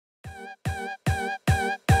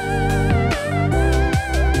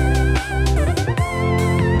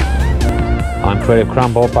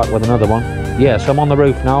Creativecrambo back with another one. Yeah, so I'm on the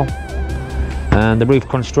roof now, and the roof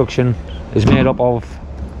construction is made up of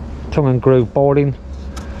tongue and groove boarding.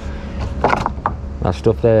 That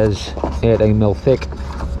stuff there's 18mm thick.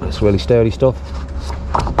 It's really sturdy stuff.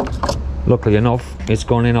 Luckily enough, it's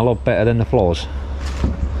gone in a lot better than the floors.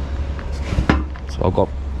 So I've got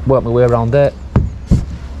work my way around there.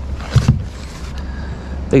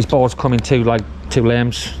 These boards come in two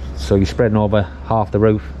lanes, so you're spreading over half the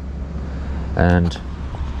roof, and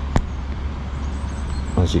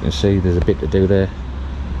as you can see, there's a bit to do there.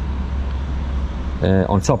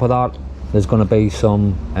 On top of that, there's going to be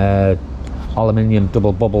some aluminium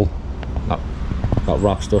double bubble, that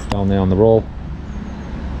wrap stuff down there on the roll,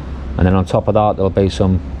 and then on top of that there'll be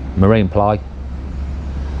some marine ply,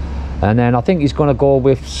 and then I think he's going to go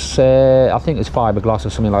with I think it's fibreglass or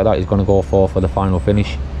something like that he's going to go for the final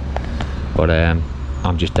finish. But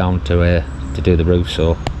I'm just down to do the roof,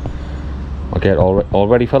 so I'll get all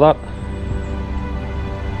ready for that.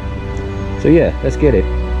 So yeah, let's get it.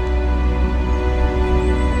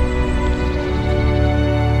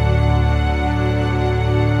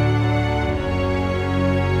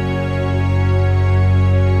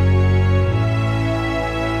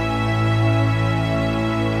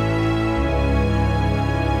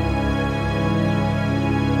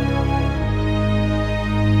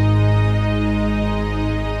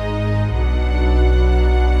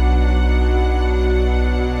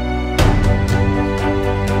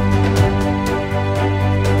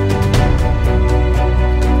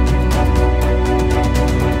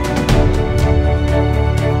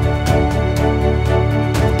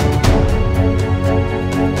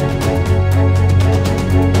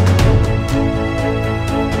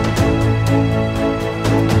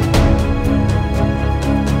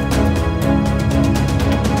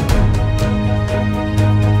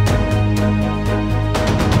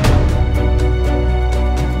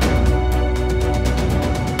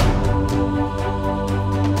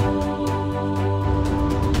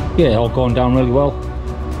 Yeah, all going down really well.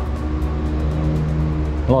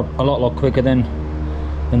 A lot quicker than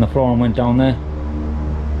the flooring went down there.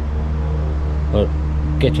 But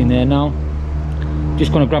getting there now.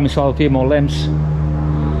 Just going to grab myself a few more lengths.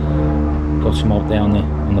 Got some up there on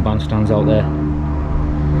the bandstands out there,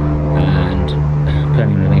 and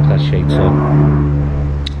plenty underneath that sheet. So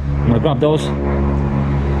I'm going to grab those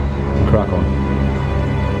and crack on.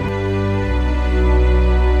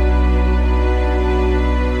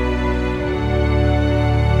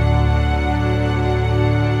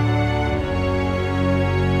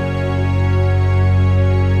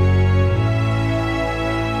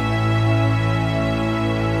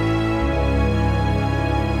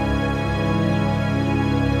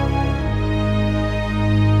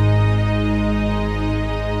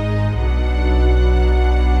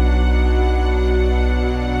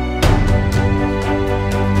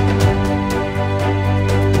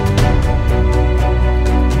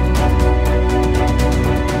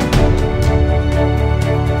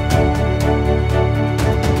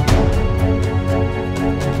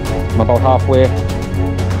 I'm about halfway.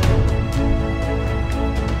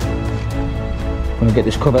 I'm going to get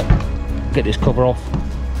this cover off.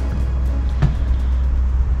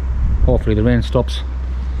 Hopefully the rain stops.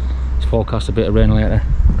 It's forecast a bit of rain later.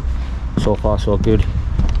 So far so good.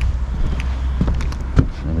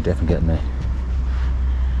 And we're definitely getting there.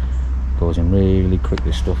 Goes in really quick,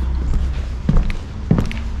 this stuff.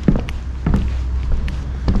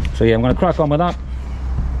 So yeah, I'm going to crack on with that.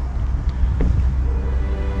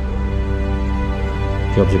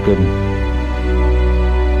 Job's a good one.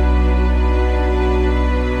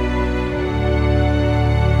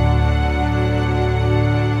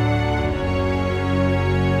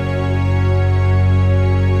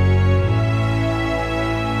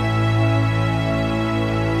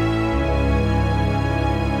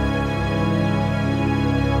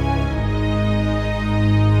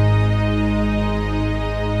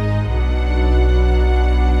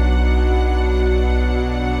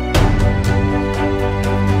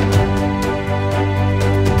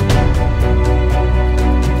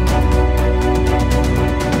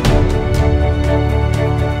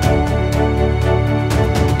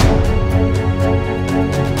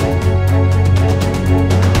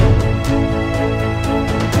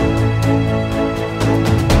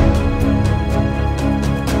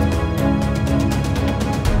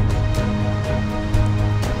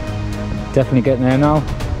 Definitely getting there now.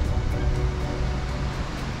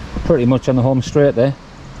 Pretty much on the home straight there.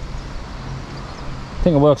 I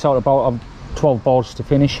think it works out about 12 boards to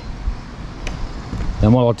finish.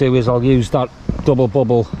 Then what I'll do is I'll use that double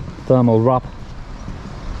bubble thermal wrap.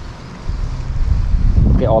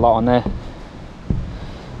 Get all that on there.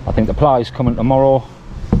 I think the ply is coming tomorrow,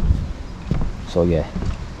 so yeah,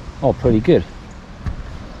 all pretty good.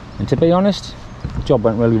 And to be honest, the job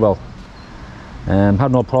went really well.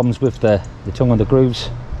 Had no problems with the tongue of the grooves.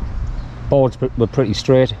 Boards were pretty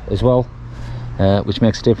straight as well, which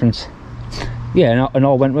makes a difference. Yeah, and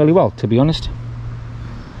all went really well, to be honest.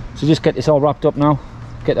 So just get this all wrapped up now,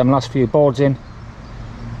 get them last few boards in.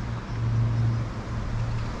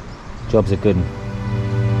 Job's a good one.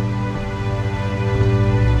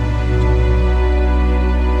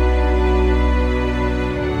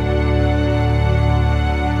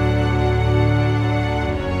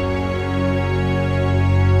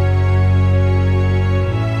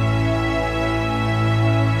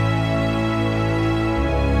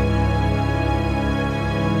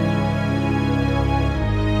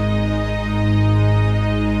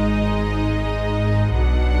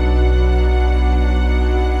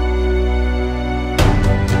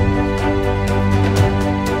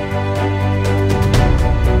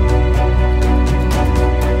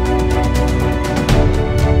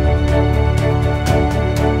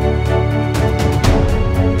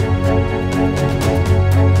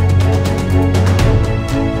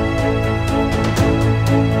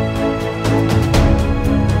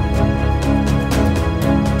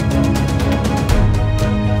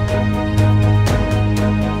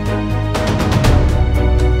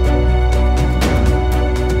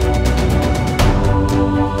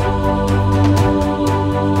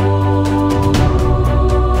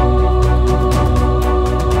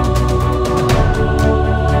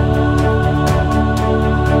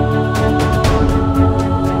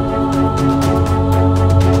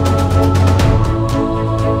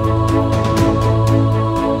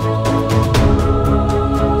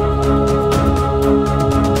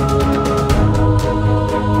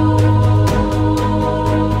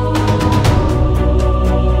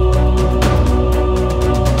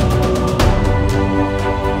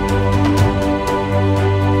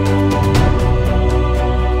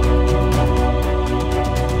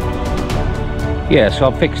 Yeah, so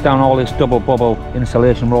I've fixed down all this double bubble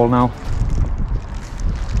insulation roll now.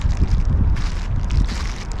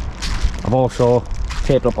 I've also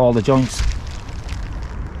taped up all the joints.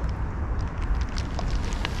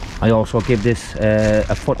 I also give this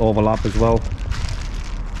a foot overlap as well.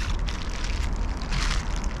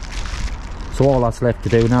 So all that's left to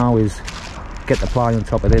do now is get the ply on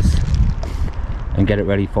top of this and get it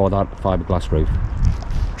ready for that fiberglass roof.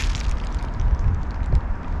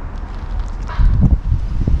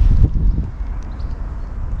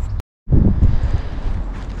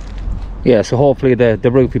 Yeah, so hopefully the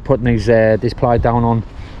roof we're putting this ply down on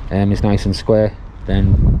is nice and square.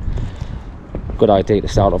 Then good idea to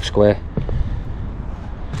start off square.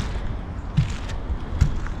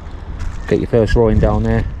 Get your first row in down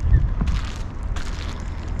there.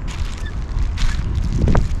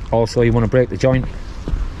 Also, you want to break the joint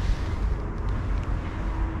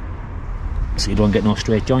so you don't get no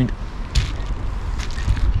straight joint.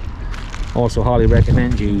 Also highly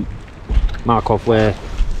recommend you mark off where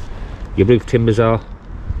your roof timbers are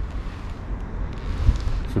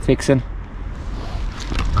for fixing.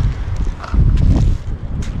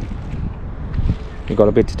 You've got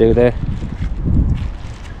a bit to do there.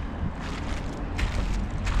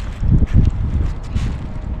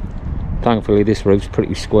 Thankfully this roof's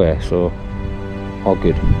pretty square, so all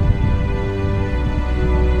good.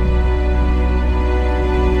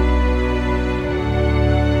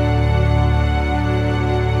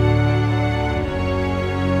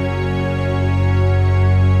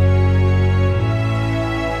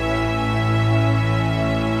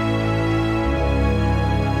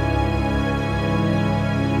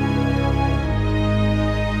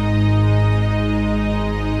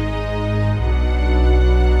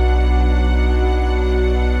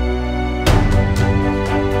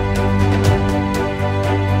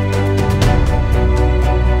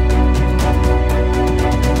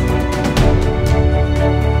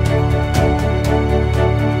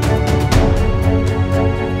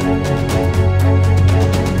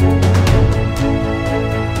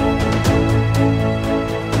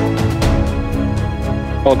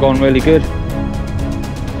 All going really good.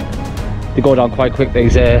 They go down quite quick,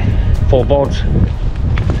 these 4 boards.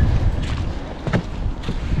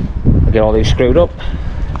 I'll get all these screwed up.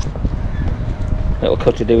 Little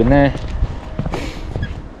cut to do in there.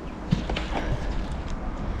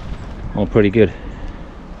 All pretty good.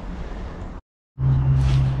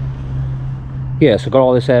 Yeah, so got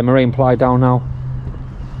all this marine ply down now.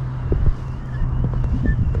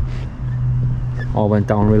 All went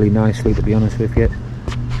down really nicely, to be honest with you.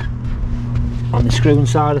 On the screwing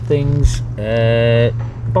side of things,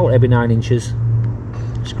 about every 9 inches.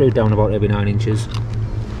 screwed down about every 9 inches.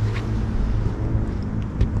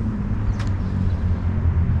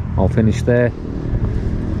 All finished there.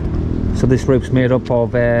 So this roof's made up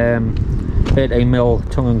of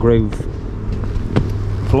 18mm tongue and groove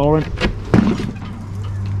flooring,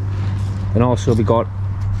 and also we got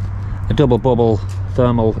a double bubble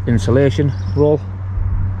thermal insulation roll,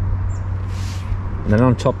 and then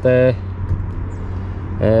on top there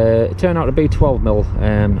it turned out to be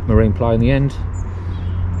 12mm marine ply in the end,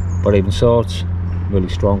 but even so it's really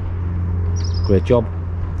strong. Great job.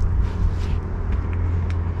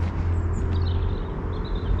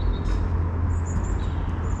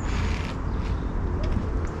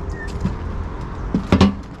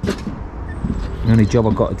 The only job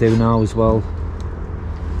I've got to do now as well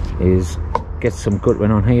is get some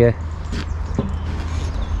guttering on here,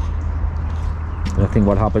 and I think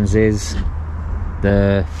what happens is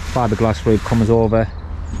the fiberglass roof comes over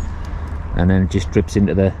and then it just drips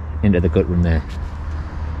into the guttering there.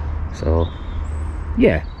 So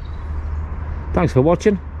yeah, thanks for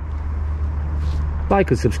watching.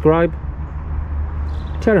 Like and subscribe,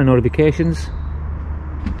 turn on notifications,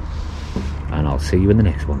 and I'll see you in the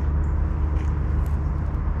next one.